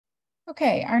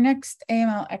Okay, our next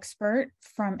AML expert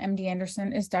from MD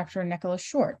Anderson is Dr. Nicholas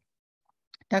Short.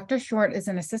 Dr. Short is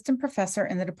an assistant professor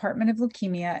in the Department of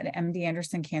Leukemia at MD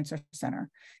Anderson Cancer Center.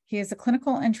 He is a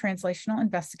clinical and translational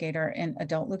investigator in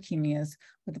adult leukemias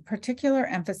with a particular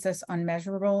emphasis on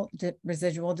measurable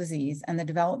residual disease and the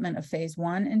development of phase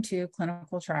 1 and 2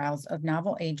 clinical trials of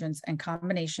novel agents and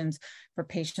combinations for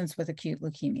patients with acute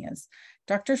leukemias.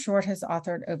 Dr. Short has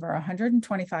authored over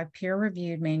 125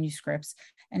 peer-reviewed manuscripts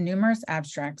and numerous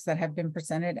abstracts that have been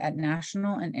presented at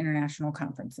national and international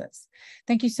conferences.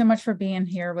 Thank you so much for being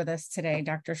here with us today,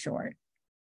 Dr. Short.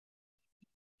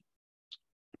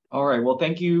 All right, well,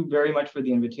 thank you very much for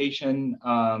the invitation.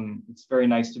 It's very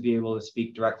nice to be able to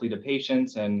speak directly to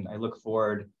patients, and I look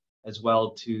forward as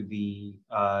well to the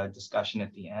discussion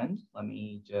at the end. Let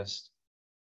me just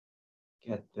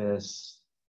get this.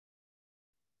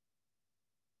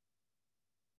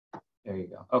 There you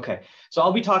go. Okay, so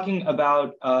I'll be talking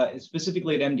about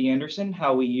specifically at MD Anderson,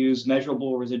 how we use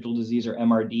measurable residual disease or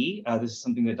MRD. This is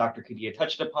something that Dr. Kadia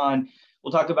touched upon.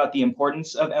 We'll talk about the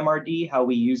importance of MRD, how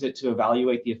we use it to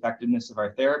evaluate the effectiveness of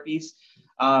our therapies,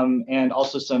 and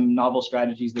also some novel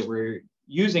strategies that we're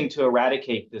using to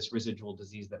eradicate this residual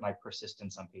disease that might persist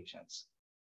in some patients.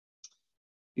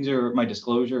 These are my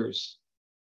disclosures.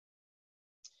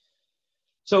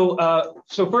 So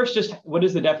first, just what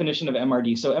is the definition of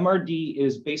MRD? So MRD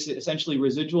is basically essentially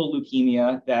residual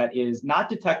leukemia that is not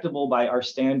detectable by our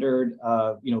standard,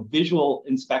 visual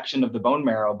inspection of the bone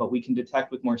marrow, but we can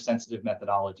detect with more sensitive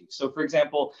methodologies. So, for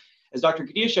example, as Dr.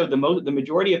 Kadia showed, the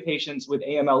majority of patients with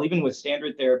AML, even with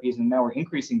standard therapies, and now we're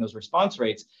increasing those response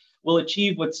rates, will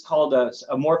achieve what's called a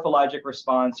morphologic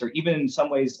response, or even in some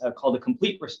ways called a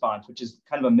complete response, which is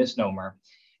kind of a misnomer.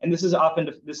 And this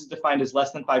is defined as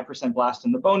less than 5% blast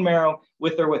in the bone marrow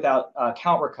with or without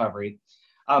count recovery.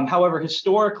 However,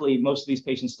 historically, most of these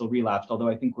patients still relapsed, although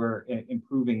I think we're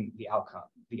improving the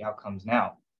outcomes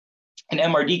now. And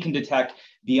MRD can detect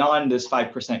beyond this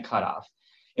 5% cutoff.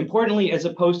 Importantly, as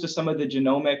opposed to some of the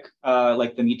genomic,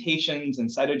 like the mutations and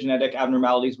cytogenetic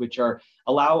abnormalities, which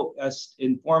allow us to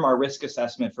inform our risk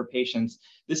assessment for patients,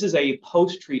 this is a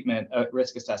post-treatment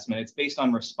risk assessment. It's based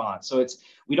on response. So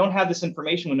we don't have this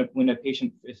information when a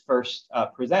patient first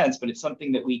presents, but it's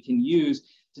something that we can use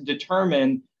to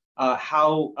determine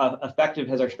how effective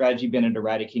has our strategy been at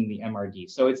eradicating the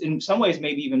MRD. So it's in some ways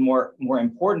maybe even more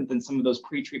important than some of those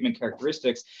pre-treatment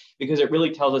characteristics, because it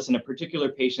really tells us in a particular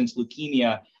patient's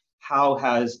leukemia,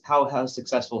 how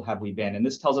successful have we been? And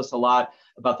this tells us a lot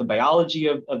about the biology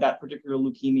of that particular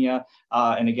leukemia,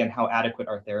 and again, how adequate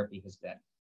our therapy has been.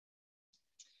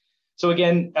 So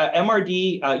again,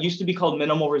 MRD used to be called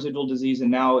minimal residual disease, and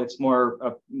now it's more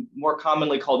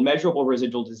commonly called measurable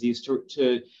residual disease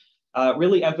to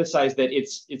really emphasize that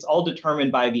it's all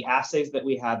determined by the assays that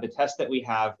we have, the tests that we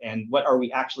have, and what are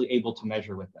we actually able to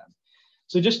measure with them.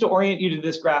 So just to orient you to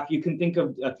this graph, you can think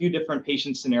of a few different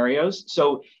patient scenarios.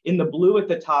 So in the blue at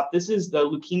the top, this is the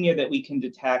leukemia that we can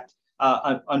detect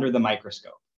under the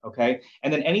microscope, okay?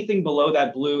 And then anything below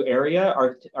that blue area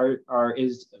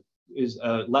is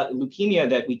leukemia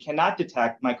that we cannot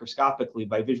detect microscopically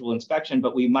by visual inspection,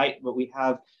 but we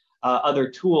have other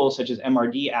tools such as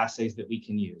MRD assays that we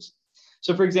can use.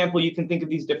 So for example, you can think of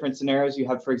these different scenarios. You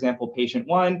have, for example, patient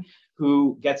 1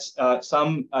 who gets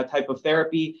some type of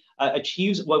therapy,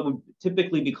 achieves what would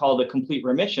typically be called a complete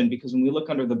remission, because when we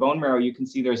look under the bone marrow, you can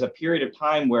see there's a period of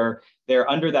time where they're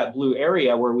under that blue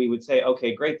area where we would say,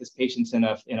 okay, great, this patient's in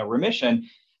a remission.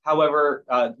 However,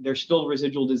 there's still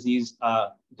residual disease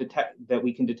that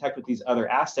we can detect with these other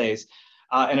assays.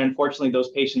 And unfortunately, those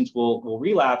patients will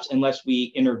relapse unless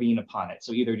we intervene upon it.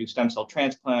 So either do stem cell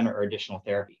transplant or additional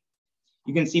therapy.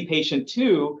 You can see patient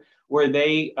 2, where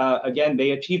they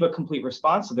achieve a complete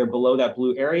response. So they're below that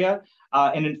blue area.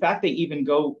 And in fact, they even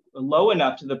go low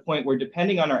enough to the point where,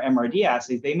 depending on our MRD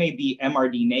assays, they may be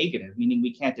MRD negative, meaning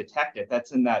we can't detect it.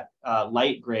 That's in that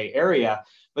light gray area.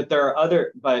 But there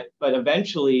are but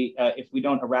eventually, if we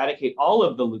don't eradicate all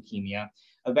of the leukemia,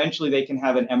 eventually they can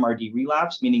have an MRD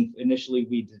relapse, meaning initially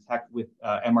we detect with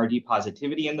MRD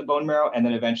positivity in the bone marrow, and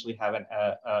then eventually have an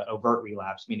overt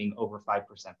relapse, meaning over 5%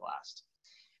 blast.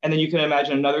 And then you can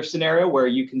imagine another scenario where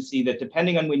you can see that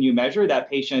depending on when you measure, that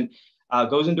patient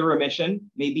goes into remission,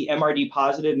 maybe MRD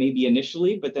positive, maybe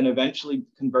initially, but then eventually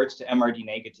converts to MRD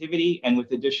negativity. And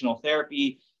with additional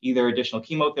therapy, either additional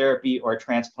chemotherapy or a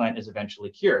transplant, is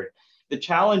eventually cured. The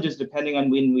challenge is, depending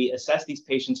on when we assess these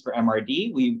patients for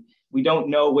MRD, we don't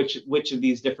know which of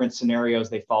these different scenarios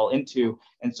they fall into.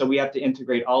 And so we have to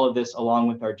integrate all of this along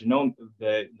with our genome,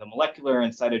 the molecular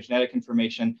and cytogenetic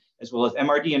information, as well as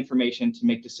MRD information, to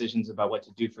make decisions about what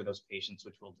to do for those patients,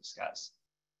 which we'll discuss.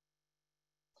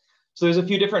 So there's a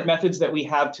few different methods that we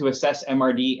have to assess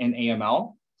MRD and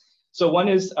AML. So one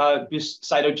is just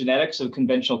cytogenetics, so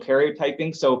conventional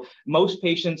karyotyping. So most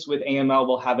patients with AML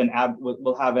will have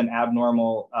an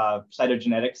abnormal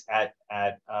cytogenetics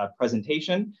at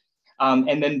presentation.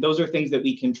 And then those are things that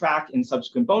we can track in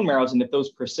subsequent bone marrows. And if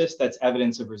those persist, that's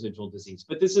evidence of residual disease.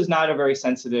 But this is not a very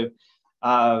sensitive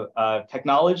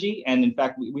technology. And in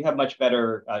fact, we have much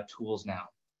better tools now.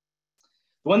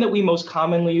 The one that we most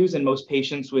commonly use in most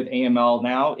patients with AML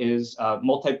now is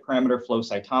multi-parameter flow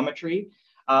cytometry.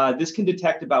 This can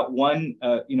detect about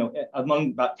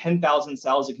among about 10,000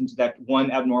 cells, it can detect one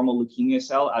abnormal leukemia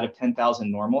cell out of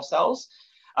 10,000 normal cells.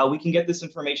 We can get this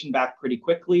information back pretty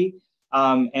quickly.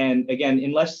 And again,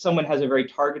 unless someone has a very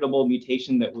targetable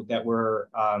mutation that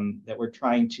we're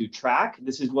trying to track,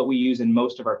 this is what we use in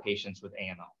most of our patients with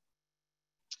AML.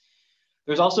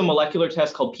 There's also a molecular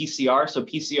test called PCR. So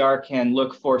PCR can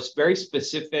look for very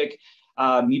specific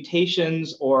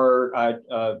mutations or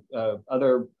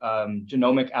other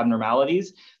genomic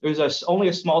abnormalities. There's only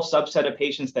a small subset of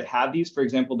patients that have these. For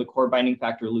example, the core binding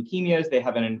factor leukemias, they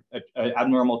have an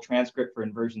abnormal transcript for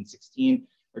inversion 16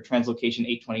 or translocation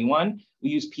 821. We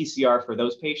use PCR for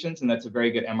those patients, and that's a very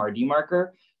good MRD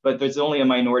marker, but there's only a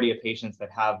minority of patients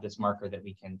that have this marker that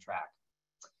we can track.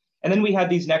 And then we have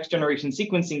these next generation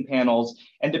sequencing panels,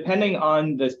 and depending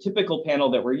on the typical panel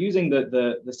that we're using,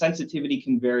 the sensitivity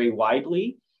can vary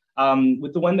widely.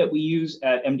 With the one that we use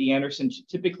at MD Anderson,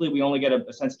 typically we only get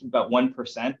a sensitivity of about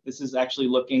 1%. This is actually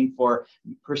looking for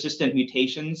persistent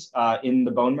mutations in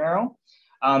the bone marrow.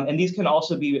 And these can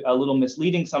also be a little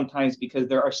misleading sometimes because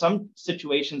there are some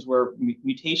situations where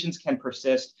mutations can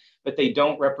persist, but they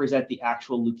don't represent the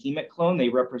actual leukemic clone. They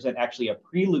represent actually a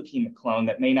pre-leukemic clone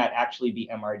that may not actually be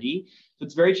MRD. So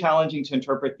it's very challenging to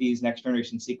interpret these next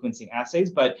generation sequencing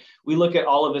assays, but we look at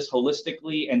all of this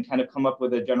holistically and kind of come up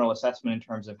with a general assessment in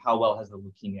terms of how well has the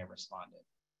leukemia responded.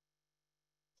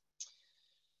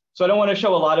 So I don't want to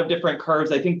show a lot of different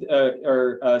curves, I think,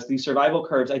 these survival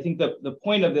curves. I think the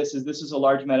point of this is a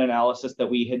large meta-analysis that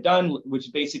we had done,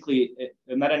 which basically,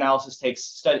 the meta-analysis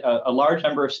takes a large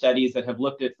number of studies that have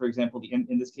looked at, for example,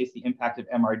 in this case, the impact of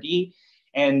MRD,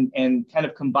 and kind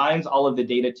of combines all of the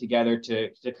data together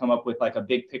to come up with like a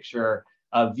big picture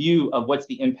view of what's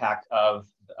the impact of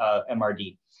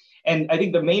MRD. And I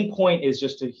think the main point is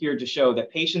just here to show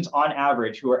that patients on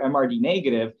average who are MRD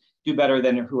negative do better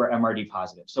than who are MRD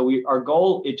positive. So our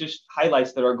goal, it just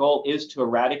highlights that our goal is to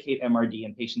eradicate MRD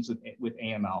in patients with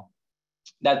AML.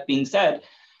 That being said,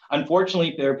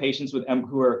 unfortunately, there are patients who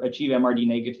achieve MRD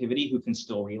negativity who can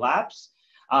still relapse.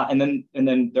 And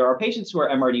then there are patients who are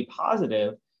MRD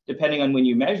positive, depending on when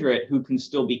you measure it, who can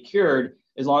still be cured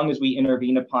as long as we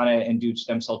intervene upon it and do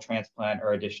stem cell transplant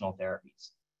or additional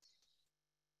therapies.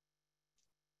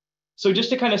 So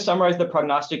just to kind of summarize the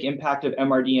prognostic impact of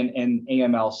MRD and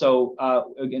AML. So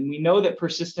again, we know that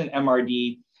persistent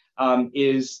MRD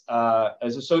is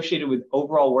associated with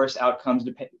overall worse outcomes,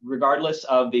 regardless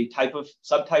of the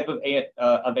subtype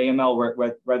of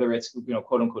AML, whether it's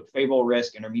quote unquote favorable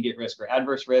risk, intermediate risk, or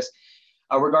adverse risk,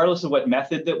 regardless of what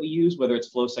method that we use, whether it's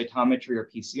flow cytometry or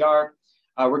PCR.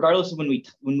 Regardless of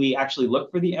when we actually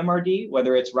look for the MRD,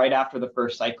 whether it's right after the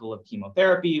first cycle of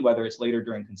chemotherapy, whether it's later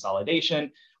during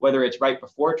consolidation, whether it's right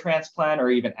before transplant or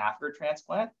even after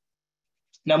transplant.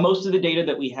 Now, most of the data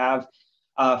that we have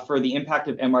for the impact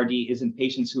of MRD is in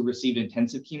patients who received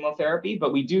intensive chemotherapy,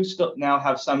 but we do still now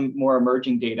have some more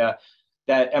emerging data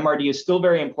that MRD is still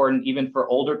very important even for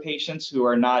older patients who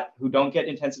don't get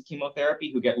intensive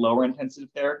chemotherapy, who get lower intensive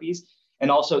therapies. And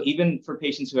also, even for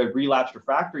patients who have relapsed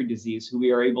refractory disease, who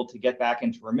we are able to get back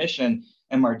into remission,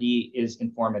 MRD is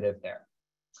informative there.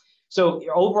 So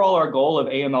overall, our goal of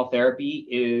AML therapy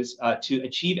is to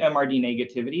achieve MRD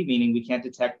negativity, meaning we can't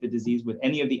detect the disease with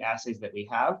any of the assays that we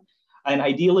have, and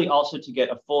ideally also to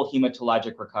get a full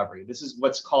hematologic recovery. This is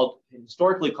what's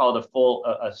historically called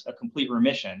a complete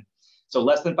remission. So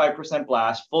less than 5%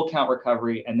 blast, full count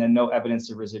recovery, and then no evidence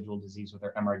of residual disease with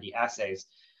our MRD assays.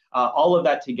 All of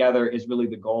that together is really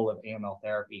the goal of AML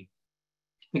therapy,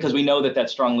 because we know that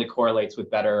strongly correlates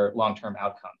with better long-term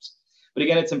outcomes. But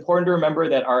again, it's important to remember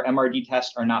that our MRD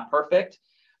tests are not perfect.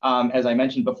 As I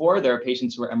mentioned before, there are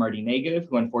patients who are MRD negative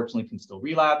who unfortunately can still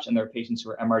relapse, and there are patients who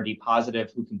are MRD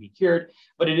positive who can be cured.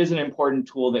 But it is an important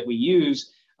tool that we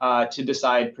use to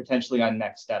decide potentially on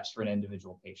next steps for an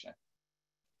individual patient.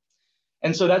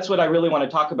 And so that's what I really want to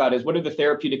talk about is what are the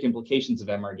therapeutic implications of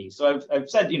MRD? So I've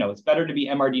said, it's better to be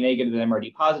MRD negative than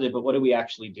MRD positive, but what do we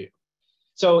actually do?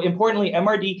 So importantly,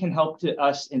 MRD can help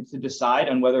us to decide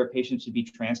on whether a patient should be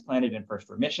transplanted in first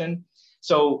remission.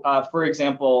 So for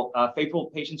example,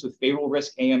 patients with favorable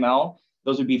risk AML,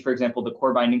 those would be, for example, the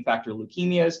core binding factor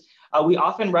leukemias. We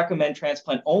often recommend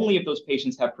transplant only if those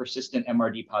patients have persistent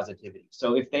MRD positivity.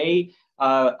 So if they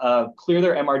clear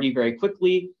their MRD very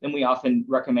quickly, then we often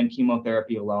recommend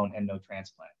chemotherapy alone and no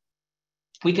transplant.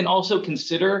 We can also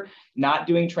consider not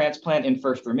doing transplant in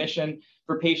first remission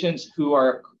for patients who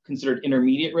are considered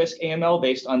intermediate risk AML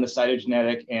based on the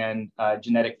cytogenetic and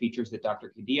genetic features that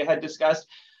Dr. Kadia had discussed,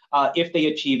 if they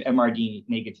achieve MRD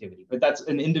negativity. But that's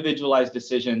an individualized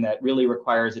decision that really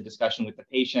requires a discussion with the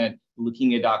patient, the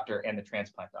leukemia doctor, and the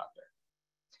transplant doctor.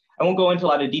 I won't go into a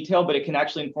lot of detail, but it can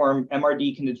actually inform,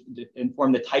 MRD can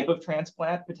inform the type of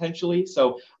transplant potentially.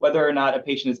 So whether or not a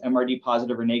patient is MRD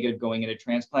positive or negative going into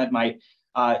transplant might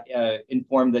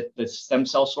inform the stem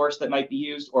cell source that might be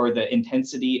used or the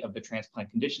intensity of the transplant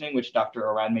conditioning, which Dr.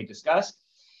 Oran may discuss.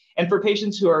 And for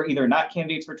patients who are either not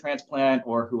candidates for transplant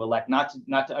or who elect not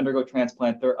to undergo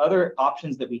transplant, there are other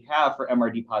options that we have for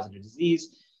MRD positive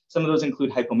disease. Some of those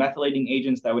include hypomethylating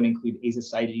agents that would include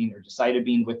azacitidine or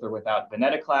decitabine with or without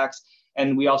venetoclax.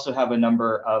 And we also have a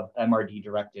number of MRD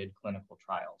directed clinical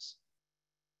trials.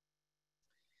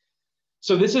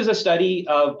 So this is a study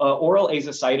of oral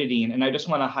azacitidine, and I just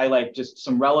want to highlight just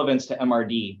some relevance to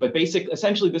MRD. But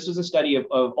essentially, this was a study of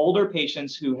older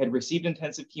patients who had received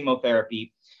intensive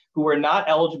chemotherapy, who were not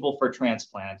eligible for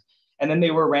transplant, and then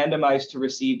they were randomized to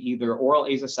receive either oral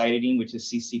azacitidine, which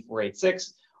is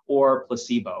CC486, or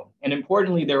placebo. And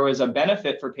importantly, there was a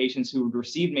benefit for patients who had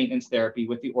received maintenance therapy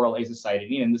with the oral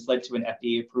azacitidine, and this led to an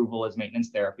FDA approval as maintenance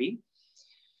therapy.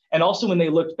 And also when they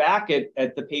looked back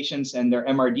at the patients and their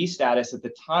MRD status at the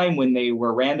time when they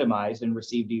were randomized and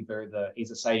received either the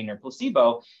azacitidine or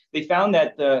placebo, they found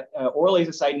that the oral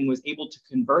azacitidine was able to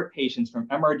convert patients from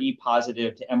MRD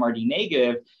positive to MRD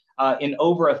negative in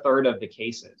over a third of the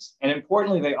cases. And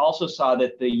importantly, they also saw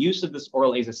that the use of this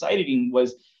oral azacitidine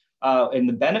was, and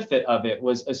the benefit of it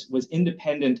was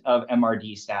independent of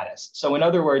MRD status. So in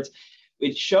other words,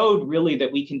 it showed really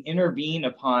that we can intervene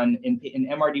upon in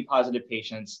MRD positive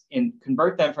patients and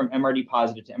convert them from MRD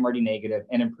positive to MRD negative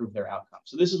and improve their outcome.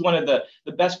 So this is one of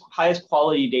the best, highest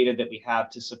quality data that we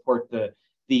have to support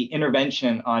the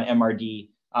intervention on MRD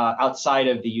outside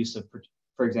of the use of,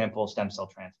 for example, stem cell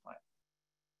transplant.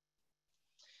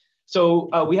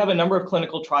 So we have a number of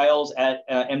clinical trials at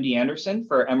MD Anderson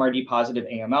for MRD positive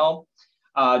AML.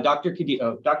 Dr.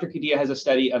 Kadia has a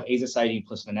study of azacitidine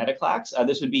plus venetoclax.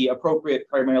 This would be appropriate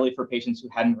primarily for patients who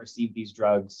hadn't received these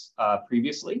drugs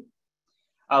previously.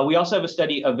 We also have a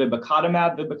study of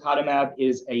vibecotamab. Vibecotamab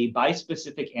is a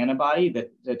bispecific antibody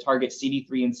that targets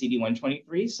CD3 and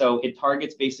CD123. So it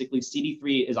targets basically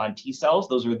CD3 is on T cells;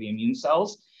 those are the immune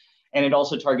cells, and it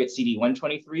also targets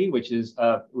CD123, which is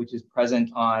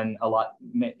present on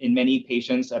in many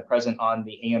patients, present on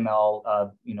the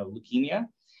AML leukemia.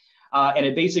 And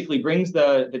it basically brings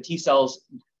the T cells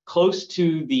close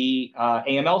to the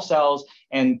AML cells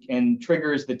and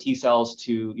triggers the T cells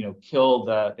to kill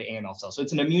the AML cells. So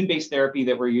it's an immune-based therapy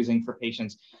that we're using for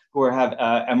patients who have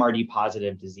MRD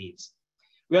positive disease.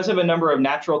 We also have a number of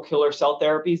natural killer cell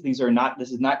therapies.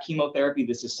 This is not chemotherapy.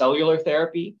 This is cellular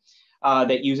therapy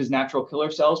that uses natural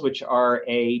killer cells, which are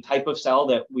a type of cell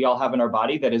that we all have in our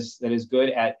body that is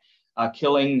good at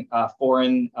killing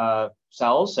foreign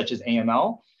cells such as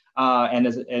AML.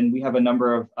 And we have a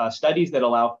number of studies that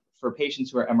allow for patients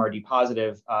who are MRD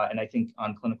positive, and I think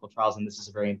on clinical trials, and this is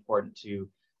very important to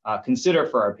consider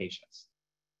for our patients.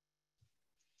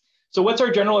 So what's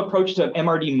our general approach to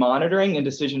MRD monitoring and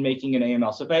decision-making in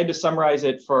AML? So if I had to summarize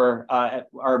it for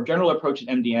our general approach at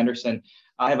MD Anderson,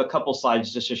 I have a couple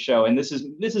slides just to show, and this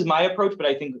is my approach, but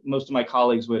I think most of my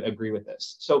colleagues would agree with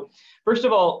this. So first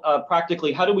of all,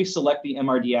 practically, how do we select the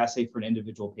MRD assay for an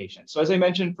individual patient? So as I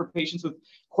mentioned, for patients with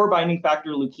core binding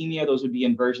factor leukemia, those would be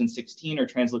in version 16 or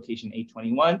translocation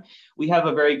 821. We have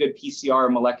a very good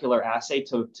PCR molecular assay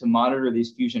to monitor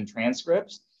these fusion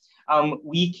transcripts.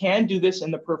 We can do this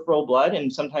in the peripheral blood,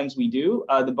 and sometimes we do.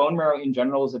 The bone marrow in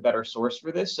general is a better source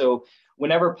for this. So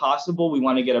whenever possible, we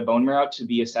want to get a bone marrow to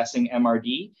be assessing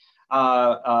MRD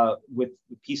with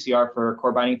PCR for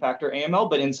core binding factor AML.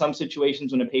 But in some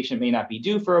situations when a patient may not be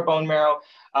due for a bone marrow,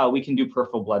 we can do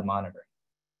peripheral blood monitoring.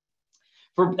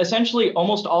 For essentially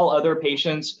almost all other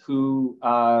patients who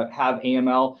have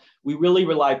AML, we really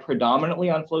rely predominantly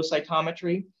on flow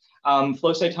cytometry.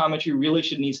 Flow cytometry really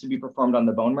needs to be performed on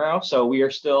the bone marrow. So we are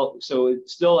still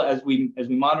as we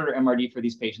monitor MRD for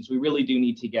these patients, we really do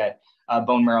need to get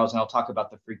bone marrows, and I'll talk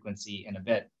about the frequency in a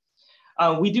bit.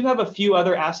 We do have a few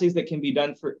other assays that can be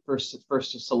done for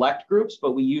select groups,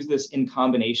 but we use this in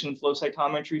combination with flow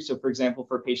cytometry. So for example,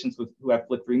 for patients who have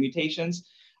FLT3 mutations,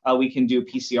 we can do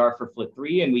PCR for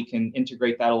FLT3, and we can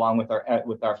integrate that along with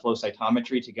our flow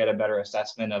cytometry to get a better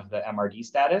assessment of the MRD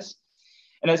status.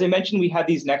 And as I mentioned, we have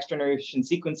these next generation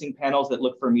sequencing panels that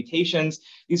look for mutations.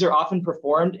 These are often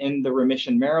performed in the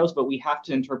remission marrows, but we have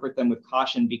to interpret them with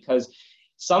caution because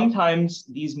sometimes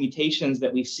these mutations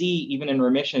that we see even in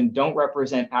remission don't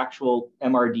represent actual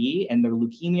MRD and their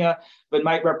leukemia, but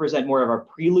might represent more of a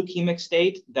pre-leukemic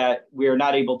state that we are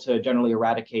not able to generally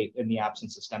eradicate in the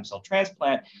absence of stem cell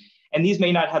transplant. And these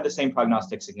may not have the same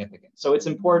prognostic significance. So it's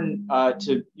important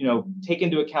to take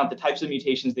into account the types of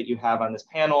mutations that you have on this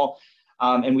panel.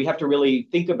 And we have to really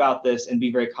think about this and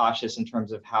be very cautious in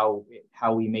terms of how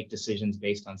we make decisions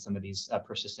based on some of these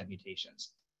persistent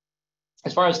mutations.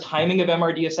 As far as timing of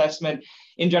MRD assessment,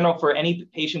 in general, for any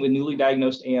patient with newly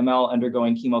diagnosed AML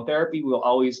undergoing chemotherapy, we will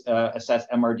always assess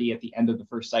MRD at the end of the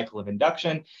first cycle of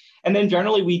induction. And then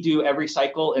generally we do every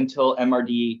cycle until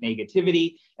MRD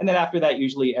negativity. And then after that,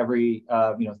 usually every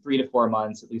 3 to 4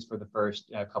 months, at least for the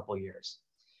first couple of years.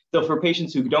 So for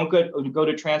patients who don't go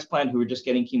to transplant, who are just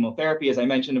getting chemotherapy, as I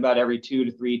mentioned, about every 2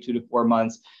 to 4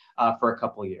 months for a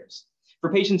couple of years.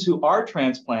 For patients who are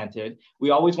transplanted, we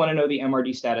always want to know the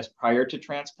MRD status prior to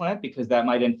transplant because that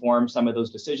might inform some of those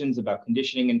decisions about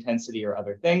conditioning intensity or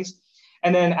other things.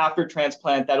 And then after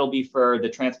transplant, that'll be for the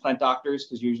transplant doctors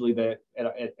because usually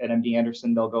at MD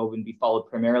Anderson, they'll go and be followed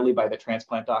primarily by the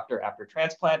transplant doctor after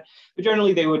transplant. But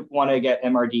generally, they would want to get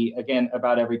MRD, again,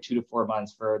 about every 2 to 4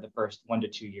 months for the first 1 to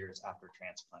 2 years after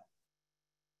transplant.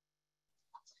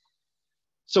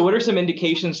 So what are some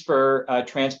indications for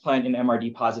transplant in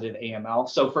MRD positive AML?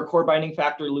 So for core binding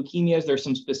factor leukemias, there's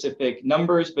some specific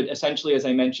numbers, but essentially, as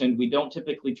I mentioned, we don't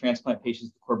typically transplant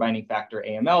patients with core binding factor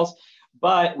AMLs,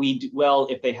 but we do well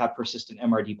if they have persistent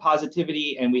MRD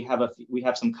positivity, and we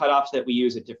have some cutoffs that we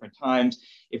use at different times.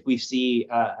 If we see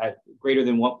at greater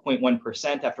than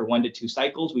 1.1% after 1 to 2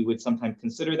 cycles, we would sometimes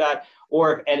consider that,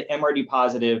 or at MRD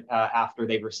positive after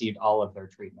they've received all of their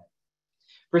treatment.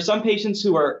 For some patients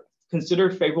who are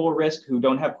considered favorable risk who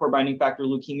don't have core binding factor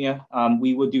leukemia,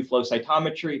 we would do flow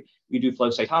cytometry. We do flow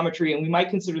cytometry, and we might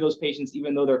consider those patients,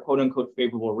 even though they're quote unquote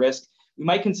favorable risk, we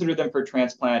might consider them for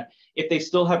transplant if they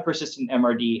still have persistent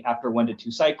MRD after 1 to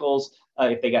 2 cycles,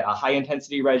 if they get a high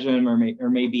intensity regimen, or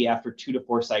maybe after 2 to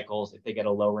 4 cycles, if they get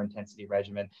a lower intensity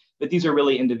regimen. But these are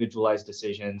really individualized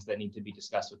decisions that need to be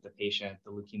discussed with the patient,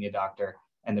 the leukemia doctor,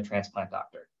 and the transplant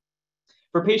doctor.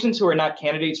 For patients who are not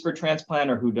candidates for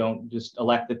transplant or who don't just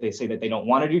elect that they say that they don't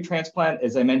want to do transplant,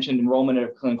 as I mentioned, enrollment in a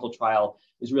clinical trial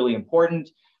is really important.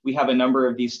 We have a number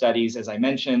of these studies, as I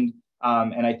mentioned,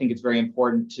 and I think it's very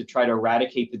important to try to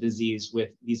eradicate the disease with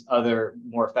these other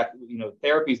more effective,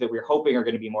 therapies that we're hoping are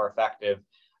going to be more effective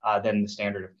than the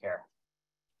standard of care.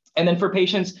 And then for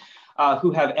patients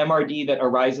who have MRD that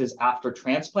arises after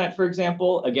transplant, for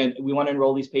example, again, we want to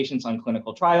enroll these patients on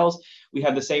clinical trials. We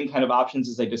have the same kind of options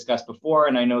as I discussed before,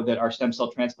 and I know that our stem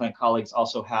cell transplant colleagues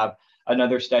also have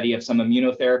another study of some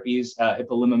immunotherapies,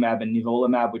 ipilimumab and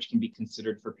nivolumab, which can be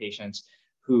considered for patients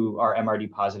who are MRD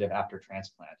positive after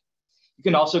transplant. You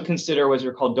can also consider what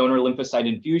are called donor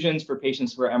lymphocyte infusions for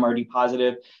patients who are MRD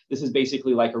positive. This is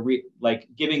basically like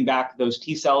giving back those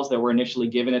T cells that were initially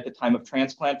given at the time of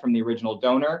transplant from the original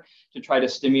donor to try to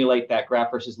stimulate that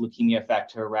graft versus leukemia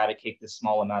effect to eradicate the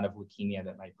small amount of leukemia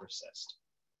that might persist.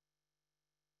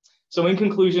 So in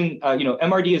conclusion,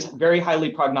 MRD is very highly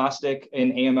prognostic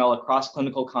in AML across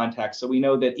clinical contexts. So we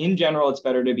know that in general, it's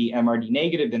better to be MRD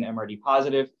negative than MRD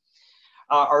positive.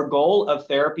 Our goal of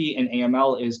therapy in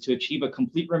AML is to achieve a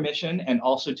complete remission and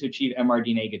also to achieve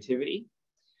MRD negativity.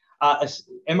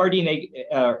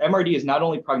 MRD is not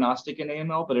only prognostic in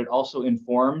AML, but it also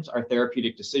informs our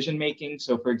therapeutic decision making.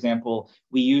 So for example,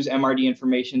 we use MRD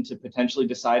information to potentially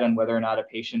decide on whether or not a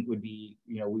patient would be,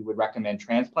 we would recommend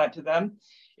transplant to them.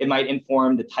 It might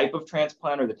inform the type of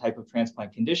transplant or the type of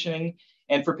transplant conditioning.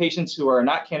 And for patients who are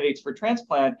not candidates for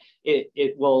transplant,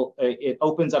 it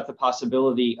opens up the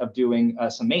possibility of doing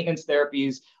some maintenance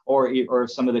therapies or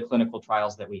some of the clinical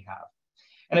trials that we have.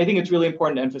 And I think it's really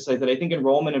important to emphasize that I think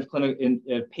enrollment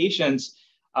of patients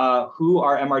who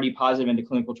are MRD positive into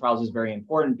clinical trials is very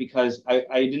important because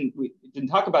we didn't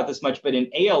talk about this much, but in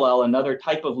ALL, another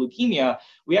type of leukemia,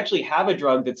 we actually have a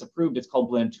drug that's approved. It's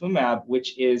called blinatumomab,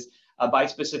 which is a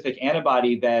bispecific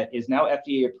antibody that is now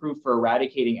FDA approved for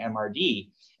eradicating MRD,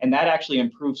 and that actually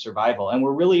improves survival. And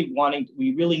we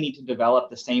really need to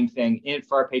develop the same thing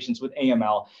for our patients with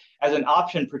AML as an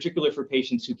option, particularly for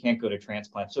patients who can't go to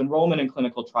transplant. So enrollment in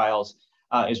clinical trials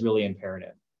is really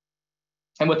imperative.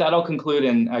 And with that, I'll conclude,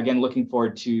 and again, looking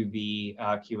forward to the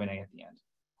Q&A at the end.